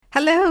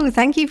Hello,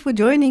 thank you for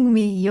joining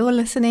me. You're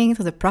listening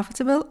to the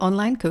Profitable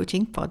Online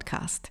Coaching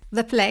Podcast,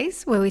 the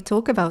place where we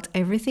talk about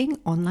everything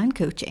online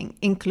coaching,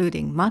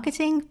 including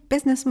marketing,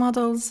 business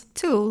models,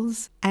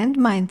 tools, and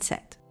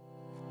mindset.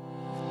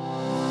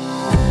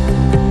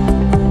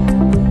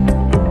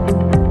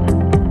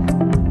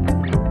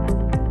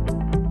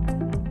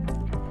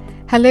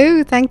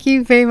 Hello, thank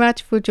you very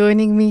much for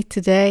joining me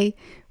today.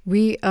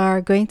 We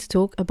are going to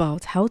talk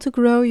about how to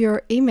grow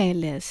your email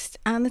list.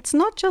 And it's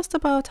not just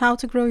about how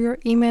to grow your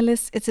email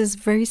list, it is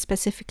very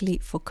specifically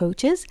for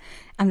coaches.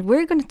 And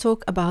we're going to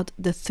talk about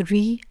the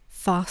 3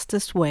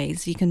 fastest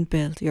ways you can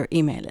build your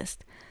email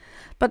list.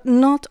 But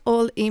not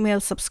all email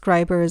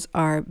subscribers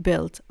are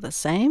built the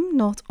same.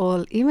 Not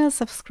all email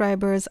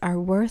subscribers are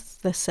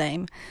worth the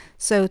same.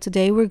 So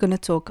today we're going to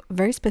talk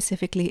very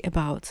specifically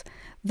about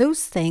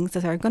those things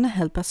that are going to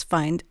help us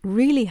find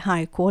really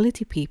high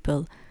quality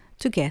people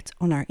to get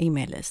on our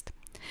email list.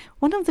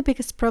 One of the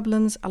biggest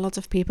problems a lot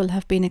of people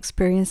have been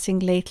experiencing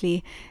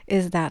lately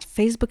is that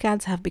Facebook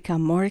ads have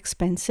become more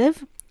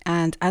expensive.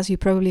 And as you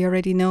probably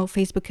already know,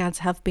 Facebook ads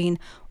have been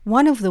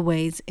one of the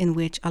ways in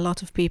which a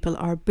lot of people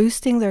are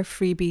boosting their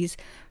freebies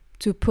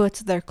to put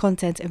their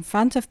content in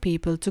front of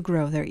people to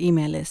grow their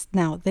email list.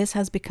 Now, this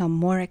has become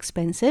more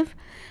expensive,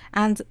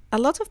 and a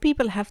lot of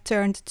people have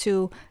turned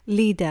to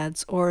lead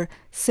ads or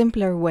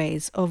simpler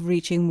ways of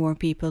reaching more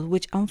people,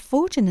 which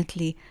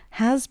unfortunately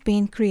has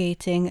been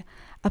creating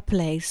a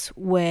place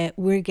where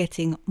we're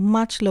getting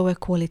much lower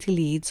quality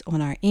leads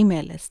on our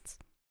email lists.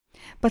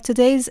 But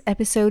today's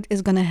episode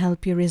is going to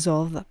help you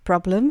resolve that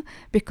problem,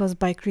 because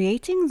by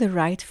creating the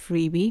right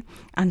freebie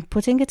and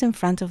putting it in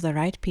front of the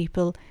right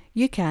people,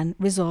 you can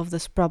resolve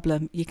this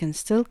problem. You can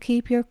still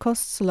keep your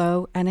costs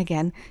low. And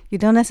again, you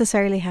don't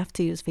necessarily have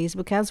to use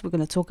Facebook ads. We're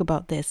going to talk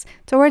about this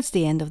towards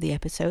the end of the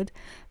episode.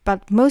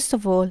 But most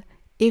of all,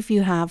 if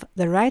you have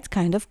the right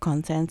kind of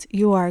content,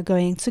 you are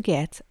going to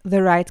get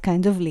the right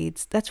kind of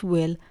leads that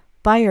will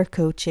buy your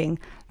coaching,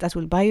 that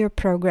will buy your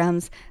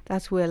programs,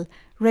 that will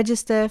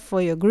register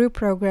for your group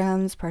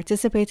programs,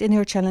 participate in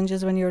your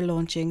challenges when you're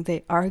launching.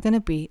 They are going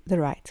to be the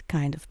right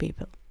kind of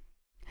people.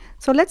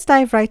 So let's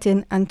dive right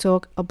in and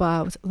talk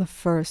about the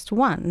first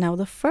one. Now,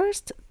 the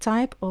first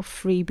type of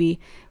freebie,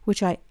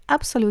 which I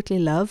absolutely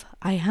love,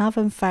 I have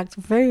in fact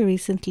very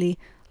recently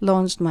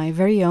launched my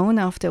very own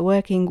after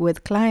working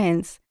with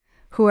clients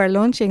who are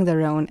launching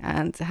their own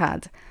and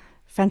had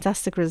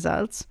fantastic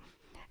results.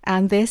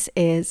 And this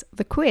is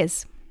the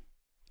quiz.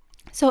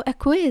 So a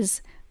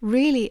quiz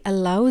really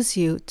allows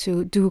you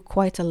to do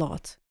quite a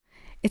lot.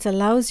 It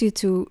allows you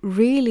to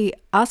really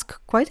ask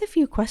quite a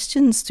few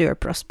questions to your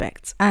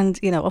prospects. And,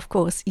 of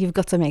course, you've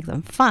got to make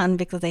them fun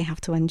because they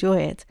have to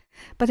enjoy it.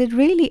 But it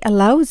really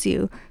allows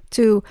you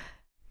to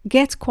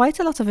get quite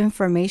a lot of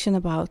information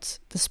about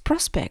this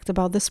prospect,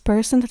 about this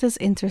person that is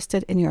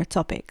interested in your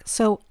topic.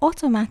 So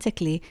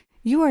automatically,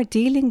 you are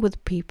dealing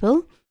with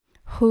people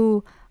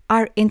who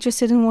are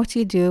interested in what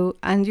you do,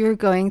 and you're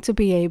going to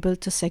be able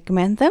to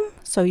segment them.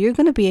 So you're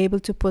going to be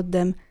able to put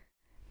them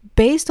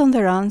based on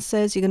their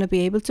answers. You're going to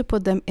be able to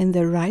put them in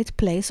the right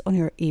place on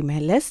your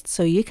email list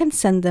so you can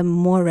send them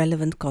more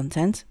relevant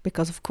content,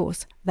 because of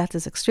course that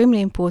is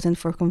extremely important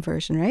for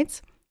conversion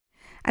rates.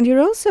 And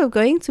you're also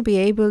going to be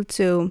able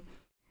to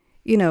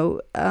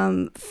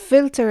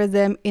filter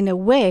them in a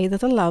way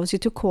that allows you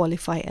to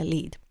qualify a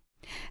lead.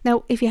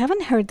 Now, if you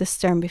haven't heard this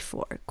term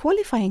before,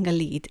 qualifying a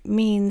lead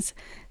means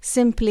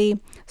simply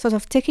sort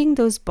of ticking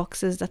those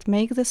boxes that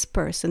make this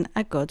person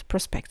a good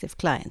prospective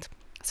client.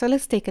 So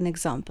let's take an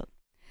example.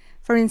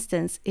 For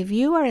instance, if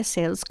you are a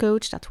sales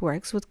coach that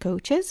works with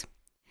coaches,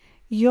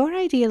 your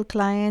ideal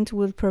client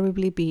would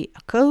probably be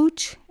a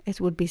coach. It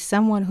would be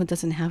someone who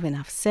doesn't have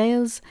enough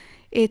sales.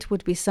 It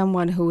would be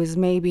someone who is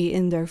maybe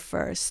in their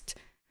first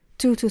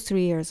 2 to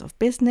 3 years of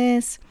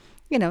business.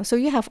 So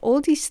you have all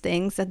these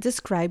things that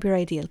describe your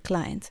ideal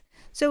client.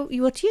 So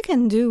what you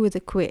can do with a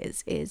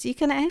quiz is you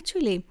can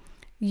actually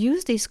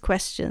use these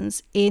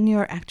questions in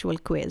your actual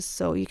quiz.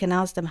 So you can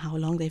ask them how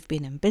long they've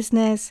been in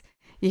business.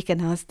 You can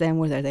ask them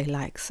whether they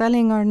like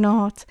selling or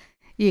not.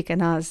 You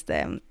can ask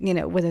them,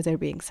 whether they're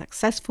being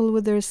successful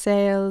with their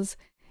sales.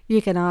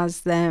 You can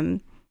ask them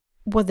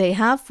what they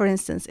have, for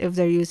instance, if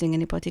they're using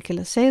any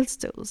particular sales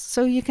tools.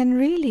 So you can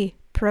really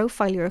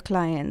profile your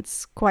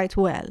clients quite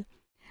well.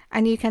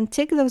 And you can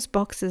tick those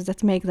boxes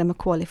that make them a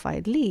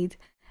qualified lead.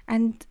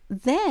 And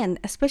then,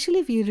 especially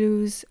if you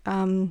use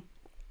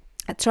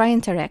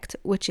TryInteract,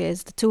 which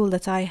is the tool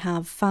that I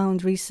have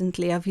found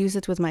recently, I've used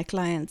it with my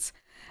clients,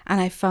 and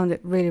I found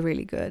it really,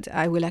 really good.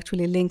 I will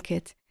actually link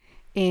it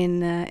in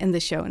the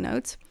show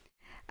notes.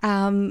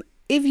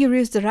 If you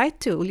use the right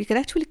tool, you can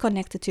actually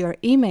connect it to your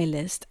email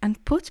list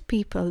and put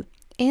people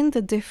in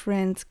the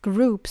different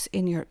groups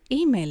in your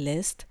email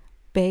list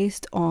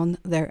based on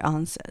their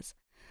answers.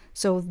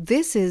 So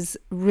this is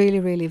really,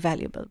 really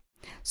valuable.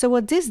 So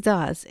what this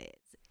does is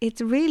it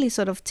really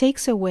sort of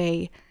takes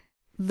away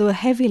the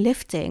heavy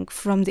lifting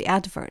from the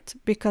advert.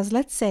 Because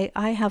let's say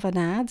I have an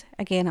ad.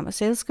 Again, I'm a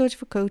sales coach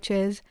for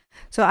coaches.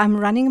 So I'm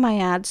running my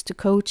ads to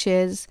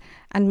coaches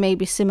and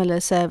maybe similar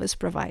service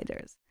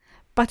providers.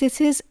 but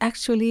it is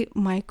actually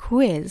my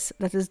quiz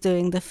that is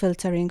doing the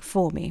filtering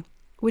for me,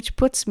 which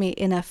puts me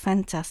in a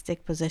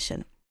fantastic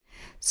position.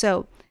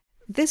 So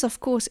this, of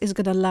course, is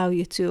going to allow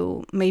you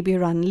to maybe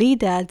run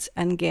lead ads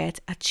and get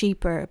a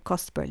cheaper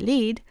cost per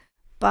lead,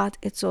 but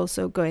it's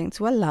also going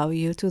to allow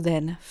you to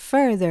then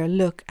further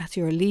look at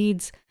your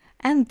leads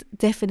and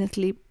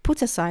definitely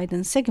put aside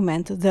and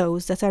segment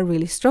those that are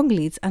really strong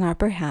leads and are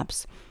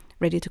perhaps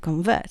ready to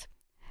convert.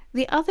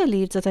 The other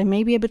leads that are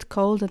maybe a bit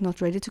cold and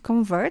not ready to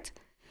convert,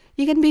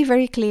 you can be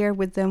very clear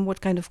with them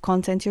what kind of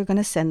content you're going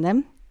to send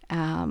them.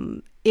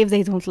 If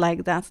they don't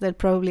like that, they'll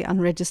probably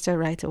unregister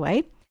right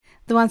away.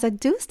 The ones that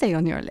do stay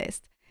on your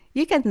list,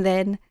 you can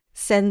then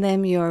send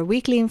them your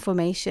weekly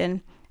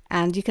information,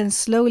 and you can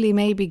slowly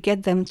maybe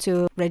get them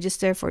to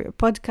register for your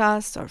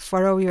podcast or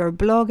follow your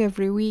blog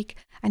every week,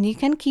 and you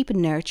can keep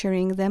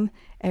nurturing them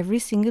every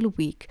single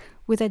week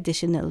with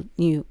additional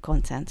new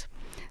content.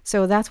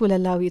 So that will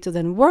allow you to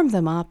then warm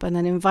them up and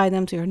then invite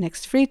them to your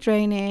next free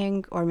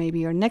training or maybe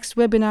your next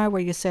webinar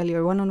where you sell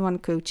your one-on-one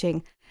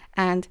coaching,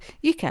 and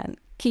you can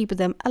keep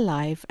them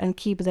alive and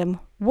keep them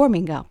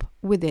warming up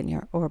within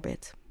your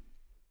orbit.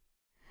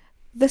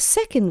 The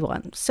second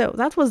one, so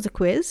that was the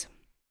quiz.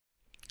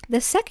 The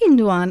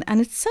second one,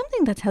 and it's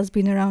something that has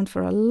been around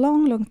for a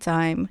long, long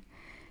time,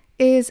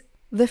 is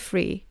the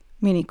free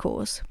mini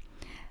course.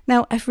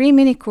 Now, a free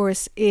mini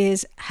course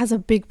has a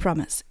big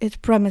promise.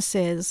 It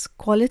promises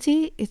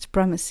quality, it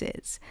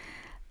promises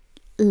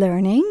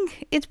learning,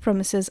 it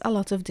promises a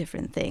lot of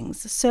different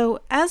things. So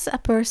as a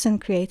person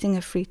creating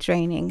a free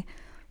training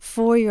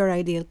for your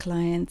ideal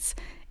clients,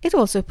 it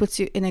also puts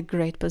you in a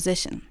great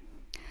position.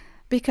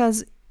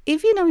 Because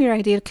if you know your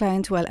ideal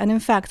client well, and in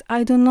fact,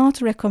 I do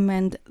not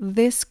recommend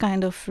this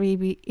kind of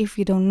freebie if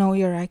you don't know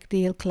your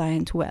ideal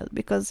client well,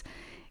 because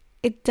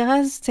it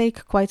does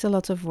take quite a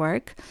lot of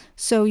work.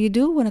 So you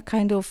do want to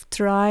kind of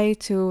try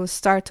to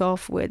start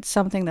off with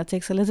something that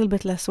takes a little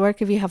bit less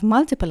work. If you have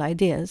multiple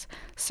ideas,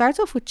 start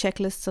off with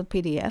checklists or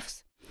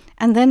PDFs,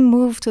 and then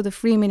move to the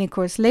free mini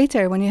course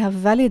later when you have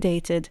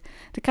validated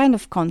the kind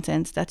of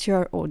content that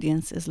your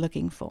audience is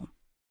looking for.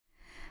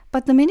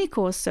 But the mini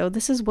course, so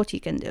this is what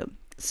you can do.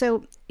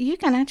 So you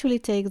can actually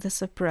take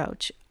this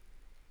approach.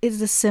 It's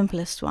the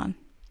simplest one.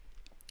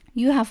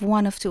 You have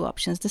one of two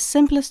options. The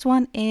simplest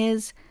one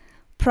is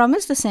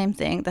promise the same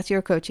thing that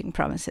your coaching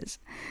promises.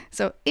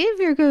 So if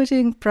your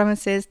coaching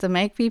promises to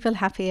make people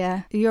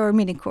happier, your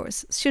mini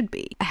course should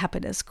be a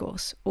happiness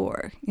course,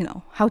 or,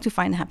 how to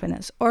find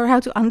happiness, or how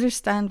to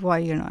understand why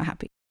you're not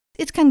happy.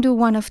 It can do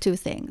one of two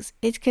things.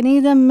 It can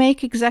either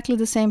make exactly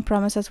the same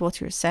promise as what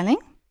you're selling,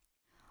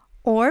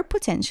 or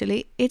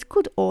potentially it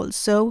could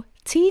also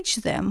teach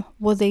them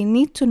what they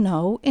need to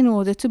know in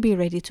order to be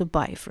ready to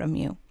buy from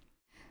you.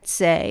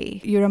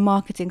 Say you're a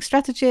marketing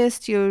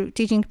strategist, you're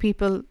teaching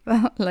people,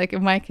 like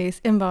in my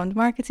case, inbound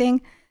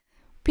marketing.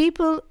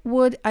 People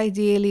would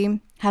ideally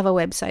have a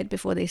website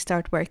before they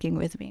start working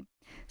with me.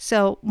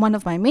 So one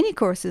of my mini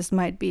courses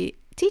might be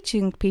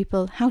teaching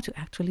people how to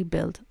actually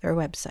build their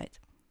website.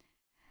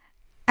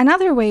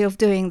 Another way of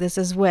doing this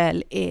as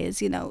well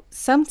is,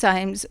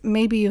 sometimes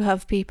maybe you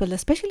have people,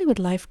 especially with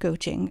life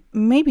coaching,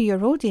 maybe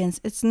your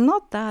audience, it's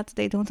not that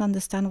they don't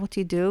understand what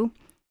you do.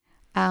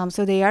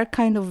 So they are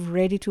kind of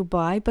ready to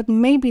buy, but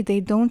maybe they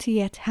don't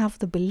yet have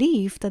the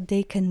belief that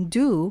they can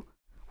do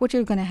what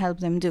you're going to help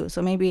them do.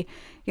 So maybe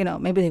they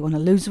want to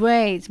lose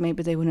weight,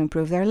 maybe they want to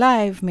improve their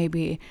life,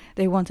 maybe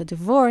they want a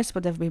divorce,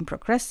 but they've been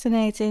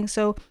procrastinating.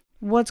 So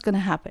what's going to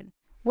happen?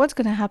 What's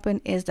going to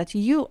happen is that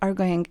you are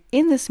going,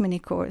 in this mini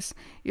course,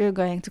 you're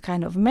going to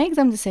kind of make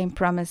them the same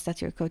promise that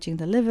your coaching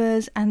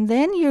delivers, and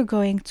then you're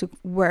going to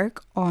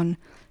work on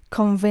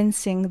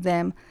convincing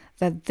them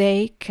that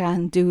they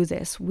can do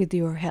this with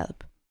your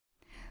help.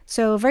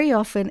 So very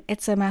often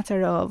it's a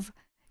matter of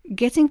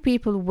getting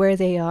people where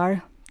they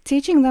are,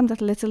 teaching them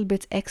that little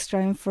bit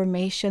extra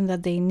information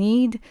that they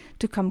need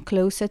to come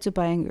closer to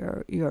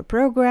buying your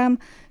program,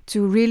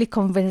 to really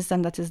convince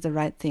them that is the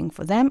right thing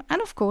for them.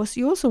 And of course,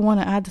 you also want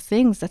to add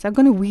things that are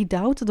going to weed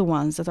out the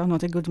ones that are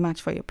not a good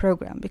match for your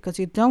program, because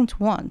you don't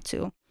want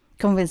to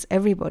convince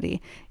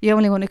everybody. You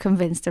only want to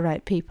convince the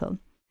right people,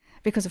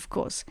 because of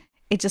course,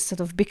 it just sort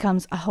of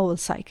becomes a whole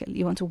cycle.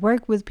 You want to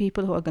work with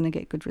people who are going to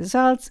get good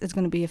results. It's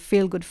going to be a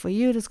feel good for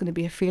you. It's going to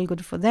be a feel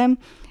good for them.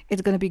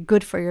 It's going to be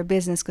good for your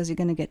business because you're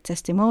going to get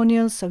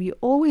testimonials. So you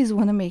always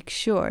want to make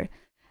sure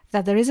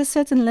that there is a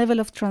certain level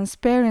of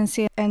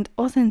transparency and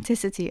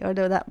authenticity,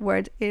 although that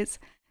word is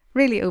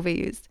really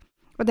overused.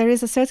 But there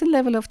is a certain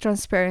level of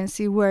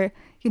transparency where,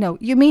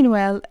 you mean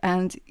well,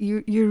 and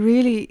you're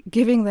really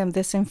giving them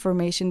this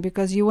information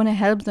because you want to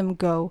help them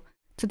go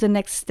to the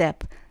next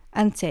step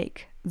and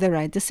take the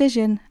right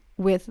decision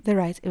with the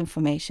right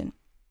information.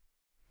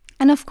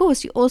 And of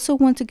course, you also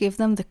want to give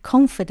them the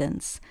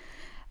confidence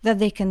that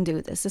they can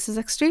do this. This is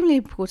extremely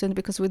important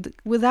because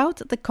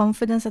without the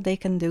confidence that they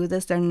can do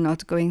this, they're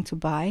not going to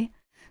buy.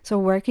 So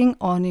working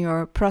on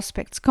your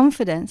prospect's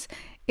confidence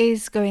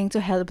is going to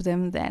help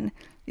them then,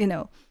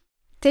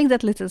 take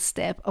that little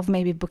step of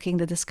maybe booking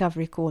the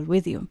discovery call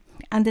with you.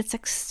 And it's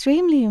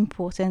extremely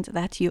important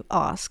that you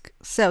ask.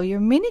 So your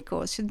mini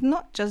course should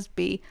not just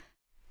be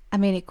a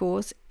mini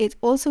course. It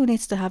also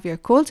needs to have your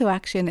call to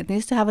action. It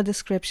needs to have a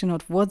description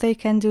of what they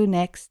can do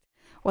next,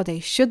 what they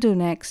should do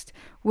next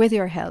with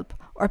your help,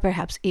 or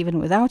perhaps even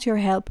without your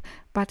help.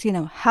 But,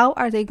 how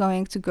are they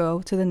going to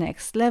go to the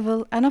next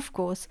level? And of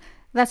course,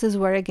 that is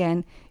where,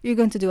 again, you're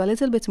going to do a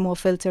little bit more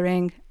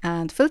filtering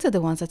and filter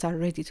the ones that are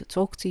ready to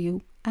talk to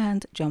you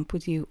and jump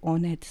with you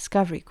on a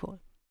discovery call.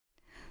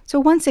 So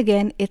once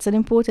again, it's an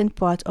important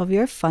part of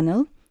your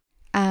funnel,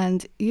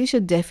 and you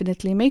should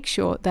definitely make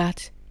sure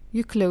that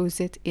you close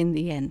it in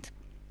the end.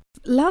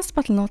 Last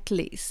but not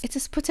least, it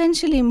is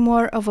potentially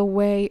more of a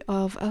way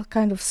of a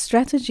kind of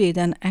strategy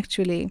than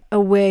actually a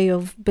way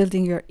of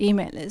building your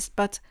email list.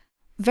 But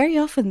very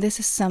often this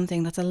is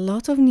something that a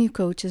lot of new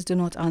coaches do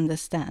not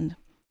understand.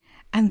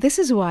 And this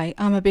is why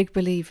I'm a big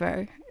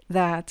believer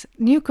that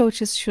new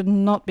coaches should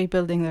not be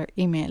building their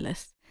email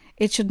list.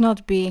 It should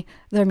not be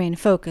their main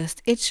focus.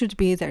 It should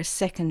be their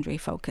secondary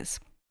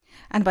focus.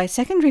 And by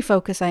secondary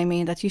focus, I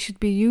mean that you should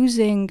be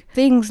using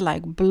things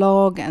like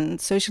blog and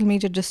social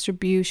media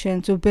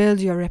distribution to build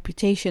your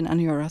reputation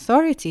and your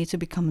authority to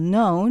become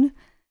known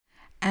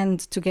and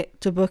to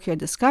get to book your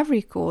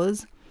discovery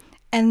calls.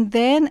 And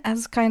then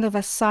as kind of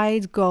a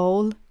side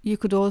goal, you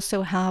could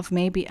also have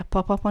maybe a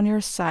pop-up on your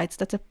site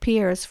that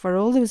appears for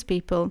all those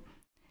people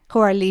who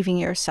are leaving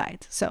your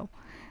site. So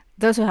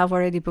those who have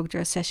already booked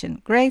your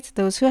session, great.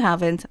 Those who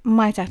haven't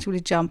might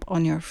actually jump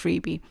on your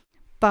freebie.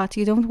 But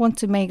you don't want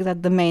to make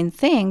that the main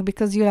thing,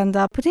 because you end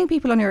up putting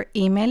people on your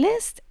email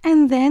list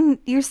and then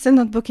you're still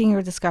not booking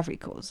your discovery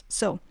calls.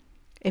 So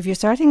if you're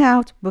starting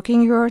out,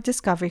 booking your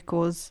discovery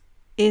calls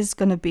is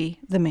going to be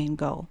the main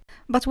goal.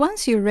 But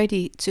once you're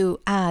ready to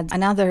add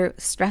another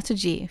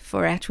strategy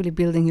for actually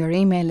building your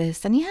email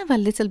list, and you have a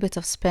little bit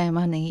of spare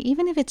money,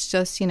 even if it's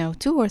just,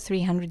 200 or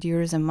 300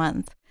 euros a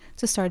month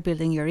to start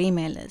building your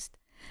email list,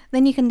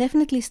 then you can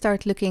definitely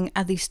start looking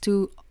at these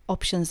two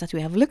options that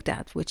we have looked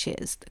at, which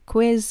is the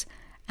quiz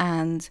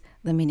and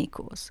the mini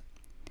course.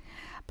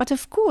 But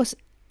of course,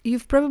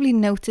 you've probably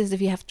noticed,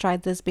 if you have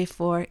tried this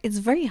before, it's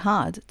very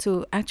hard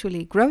to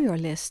actually grow your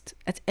list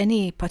at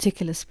any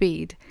particular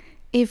speed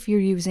if you're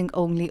using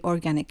only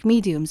organic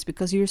mediums,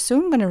 because you're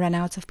soon going to run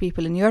out of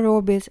people in your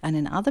orbit and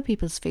in other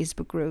people's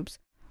Facebook groups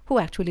who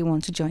actually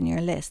want to join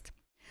your list.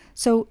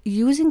 So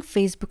using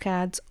Facebook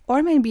ads,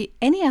 or maybe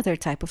any other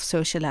type of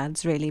social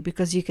ads really,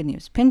 because you can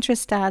use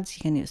Pinterest ads,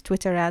 you can use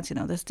Twitter ads,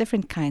 there's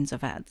different kinds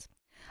of ads.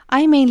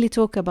 I mainly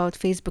talk about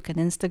Facebook and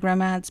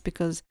Instagram ads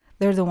because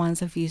they're the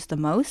ones I've used the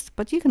most,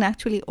 but you can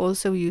actually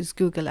also use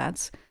Google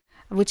ads,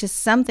 which is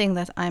something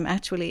that I'm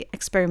actually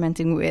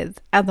experimenting with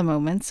at the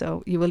moment.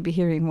 So you will be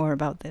hearing more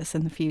about this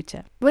in the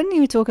future. When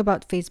you talk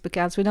about Facebook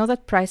ads, we know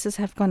that prices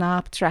have gone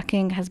up.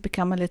 Tracking has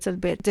become a little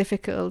bit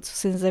difficult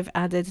since they've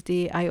added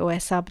the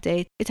iOS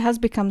update. It has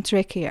become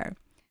trickier.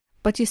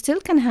 But you still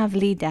can have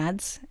lead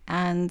ads,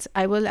 and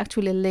I will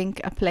actually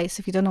link a place.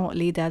 If you don't know what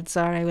lead ads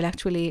are, I will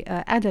actually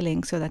add a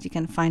link so that you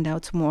can find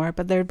out more.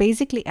 But they're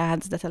basically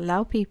ads that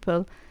allow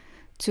people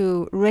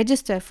to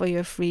register for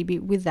your freebie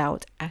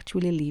without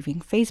actually leaving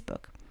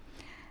Facebook.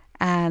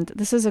 And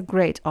this is a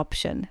great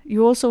option.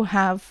 You also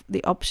have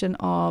the option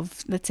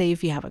of, let's say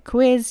if you have a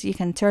quiz, you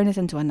can turn it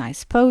into a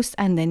nice post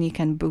and then you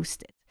can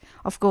boost it.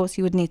 Of course,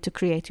 you would need to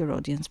create your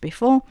audience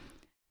before,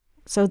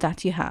 so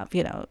that you have,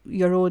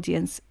 your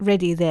audience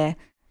ready there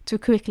to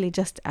quickly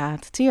just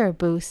add to your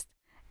boost.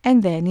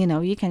 And then,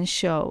 you can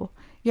show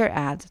your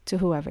ad to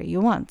whoever you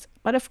want.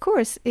 But of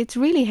course, it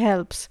really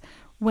helps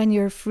when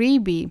your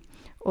freebie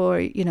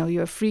or,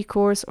 your free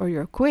course or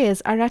your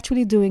quiz are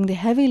actually doing the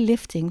heavy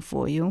lifting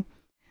for you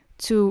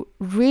to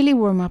really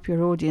warm up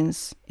your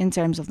audience in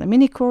terms of the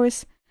mini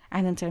course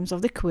and in terms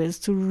of the quiz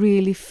to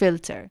really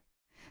filter.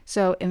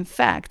 So in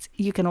fact,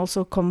 you can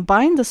also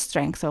combine the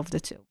strength of the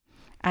two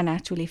and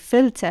actually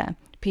filter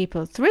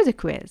people through the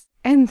quiz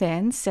and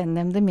then send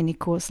them the mini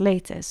course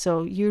later.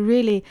 So you're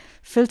really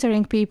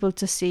filtering people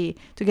to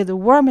get the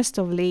warmest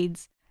of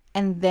leads,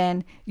 and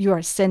then you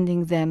are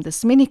sending them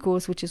this mini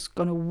course, which is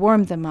going to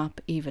warm them up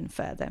even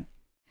further.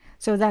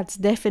 So that's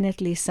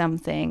definitely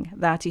something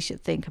that you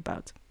should think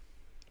about.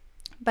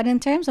 But in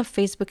terms of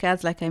Facebook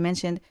ads, like I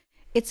mentioned,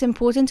 it's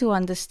important to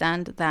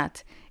understand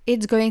that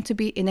it's going to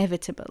be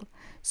inevitable.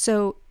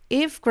 So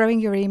if growing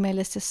your email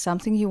list is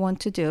something you want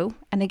to do,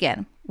 and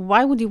again,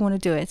 why would you want to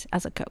do it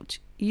as a coach?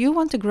 You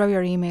want to grow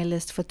your email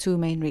list for two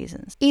main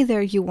reasons.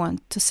 Either you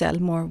want to sell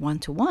more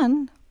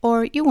one-to-one,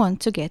 or you want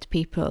to get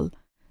people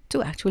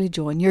to actually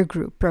join your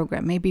group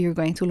program. Maybe you're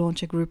going to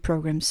launch a group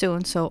program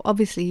soon. So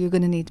obviously you're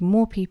going to need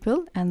more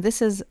people. And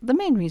this is the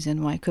main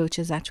reason why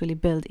coaches actually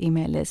build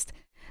email lists.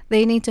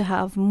 They need to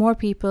have more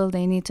people.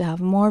 They need to have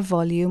more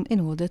volume in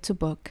order to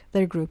book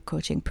their group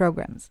coaching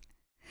programs.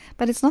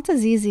 But it's not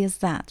as easy as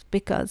that,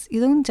 because you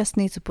don't just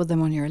need to put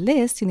them on your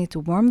list, you need to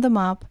warm them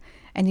up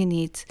and you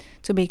need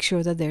to make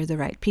sure that they're the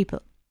right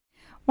people.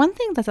 One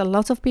thing that a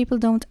lot of people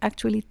don't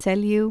actually tell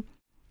you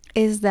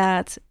is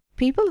that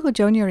people who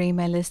join your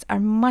email list are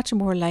much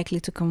more likely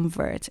to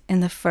convert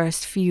in the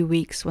first few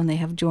weeks when they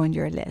have joined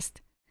your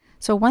list.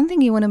 So one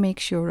thing you want to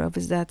make sure of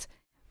is that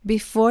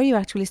before you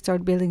actually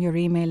start building your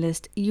email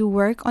list, you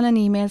work on an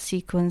email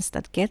sequence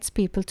that gets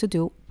people to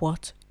do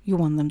what you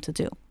want them to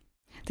do.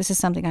 This is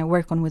something I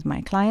work on with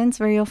my clients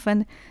very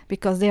often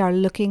because they are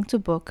looking to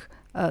book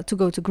to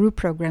go to group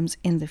programs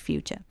in the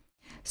future.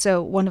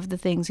 So one of the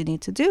things you need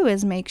to do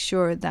is make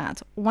sure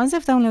that once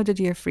they've downloaded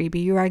your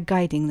freebie, you are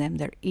guiding them.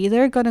 They're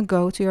either going to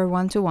go to your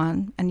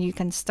one-to-one, and you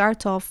can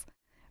start off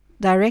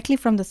directly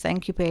from the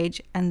thank you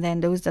page, and then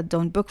those that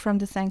don't book from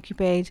the thank you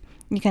page,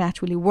 you can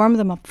actually warm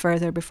them up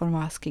further before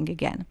asking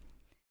again.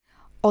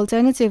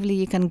 Alternatively,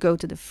 you can go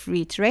to the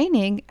free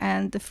training,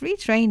 and the free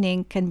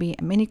training can be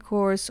a mini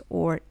course,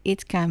 or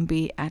it can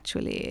be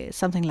actually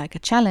something like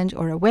a challenge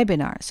or a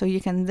webinar. So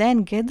you can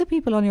then get the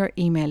people on your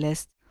email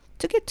list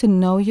to get to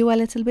know you a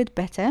little bit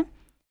better,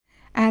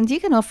 and you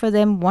can offer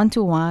them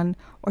one-to-one,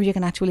 or you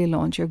can actually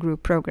launch your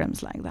group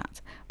programs like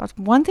that. But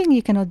one thing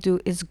you cannot do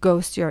is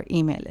ghost your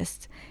email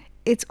list.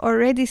 It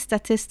already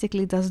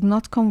statistically does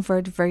not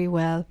convert very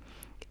well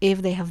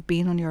if they have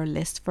been on your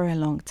list for a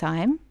long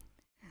time.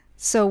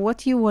 So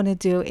what you want to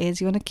do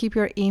is you want to keep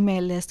your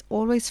email list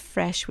always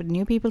fresh with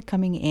new people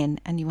coming in,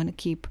 and you want to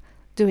keep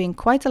doing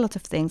quite a lot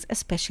of things,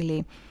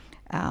 especially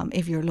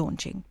if you're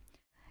launching.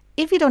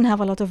 If you don't have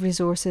a lot of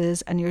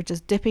resources and you're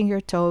just dipping your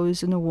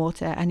toes in the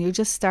water and you're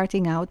just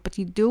starting out, but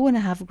you do want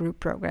to have group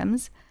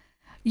programs,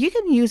 you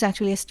can use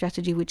actually a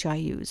strategy which I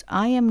use.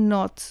 I am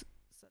not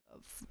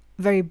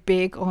very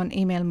big on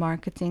email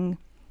marketing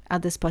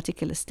at this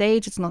particular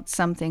stage. It's not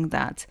something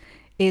that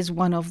is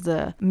one of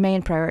the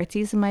main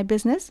priorities in my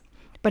business,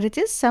 but it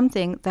is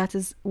something that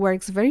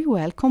works very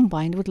well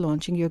combined with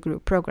launching your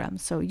group program.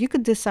 So you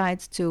could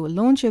decide to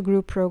launch your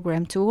group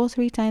program 2 or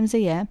 3 times a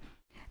year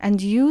and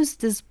use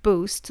this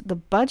boost, the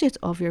budget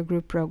of your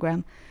group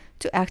program,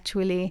 to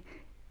actually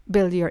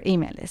build your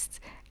email list.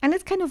 And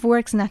it kind of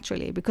works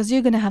naturally because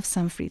you're going to have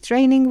some free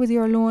training with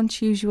your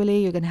launch.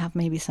 Usually you're going to have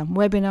maybe some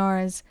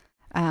webinars.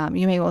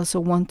 You may also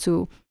want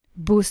to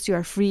boost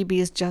your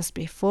freebies just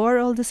before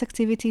all this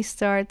activity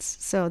starts.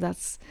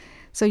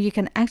 So you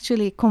can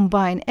actually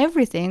combine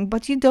everything,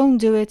 but you don't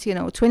do it,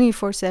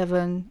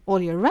 24/7 all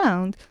year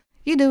round.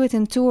 You do it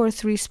in 2 or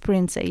 3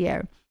 sprints a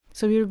year.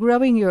 So you're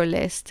growing your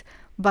list,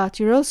 but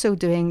you're also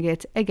doing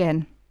it,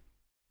 again,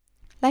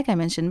 like I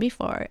mentioned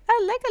before,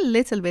 like a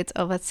little bit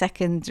of a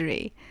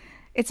secondary.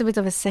 It's a bit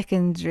of a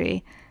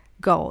secondary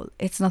goal.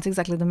 It's not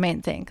exactly the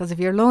main thing, because if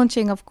you're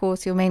launching, of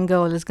course, your main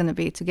goal is going to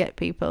be to get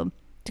people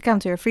to come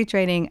to your free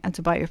training and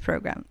to buy your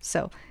program.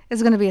 So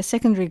it's going to be a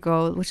secondary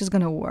goal, which is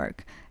going to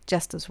work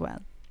just as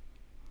well.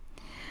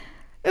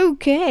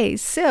 Okay,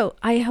 so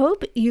I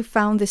hope you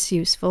found this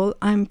useful.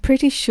 I'm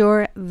pretty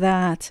sure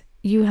that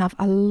you have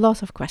a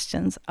lot of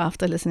questions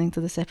after listening to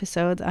this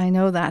episode. I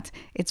know that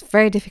it's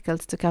very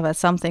difficult to cover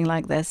something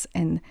like this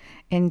in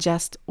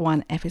just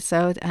one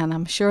episode, and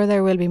I'm sure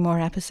there will be more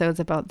episodes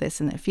about this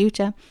in the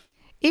future.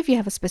 If you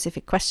have a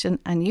specific question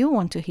and you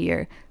want to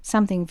hear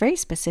something very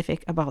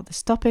specific about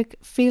this topic,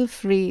 feel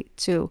free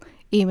to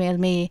email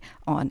me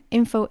on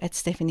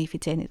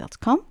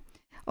info@stephaniefiteni.com,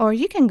 or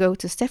you can go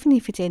to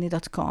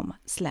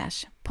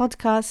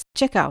stephaniefiteni.com/podcast,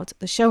 check out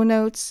the show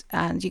notes,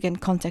 and you can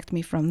contact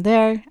me from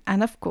there.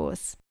 And of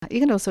course,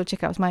 you can also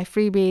check out my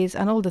freebies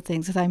and all the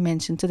things that I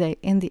mentioned today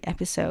in the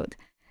episode,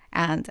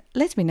 and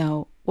let me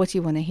know what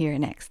you want to hear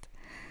next.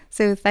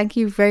 So thank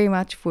you very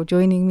much for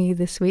joining me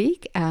this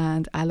week,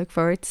 and I look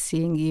forward to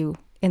seeing you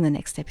in the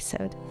next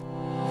episode.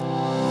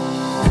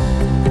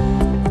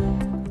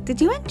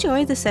 Did you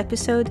enjoy this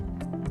episode?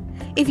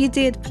 If you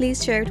did,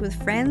 please share it with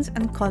friends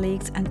and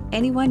colleagues and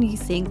anyone you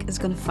think is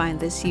going to find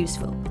this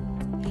useful.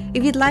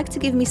 If you'd like to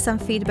give me some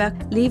feedback,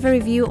 leave a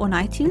review on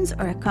iTunes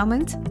or a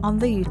comment on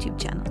the YouTube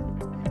channel.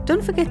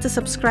 Don't forget to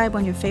subscribe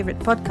on your favorite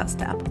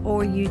podcast app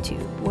or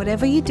YouTube.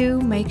 Whatever you do,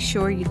 make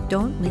sure you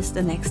don't miss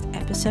the next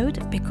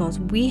episode, because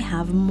we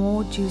have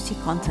more juicy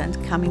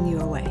content coming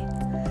your way.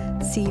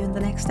 See you in the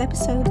next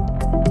episode.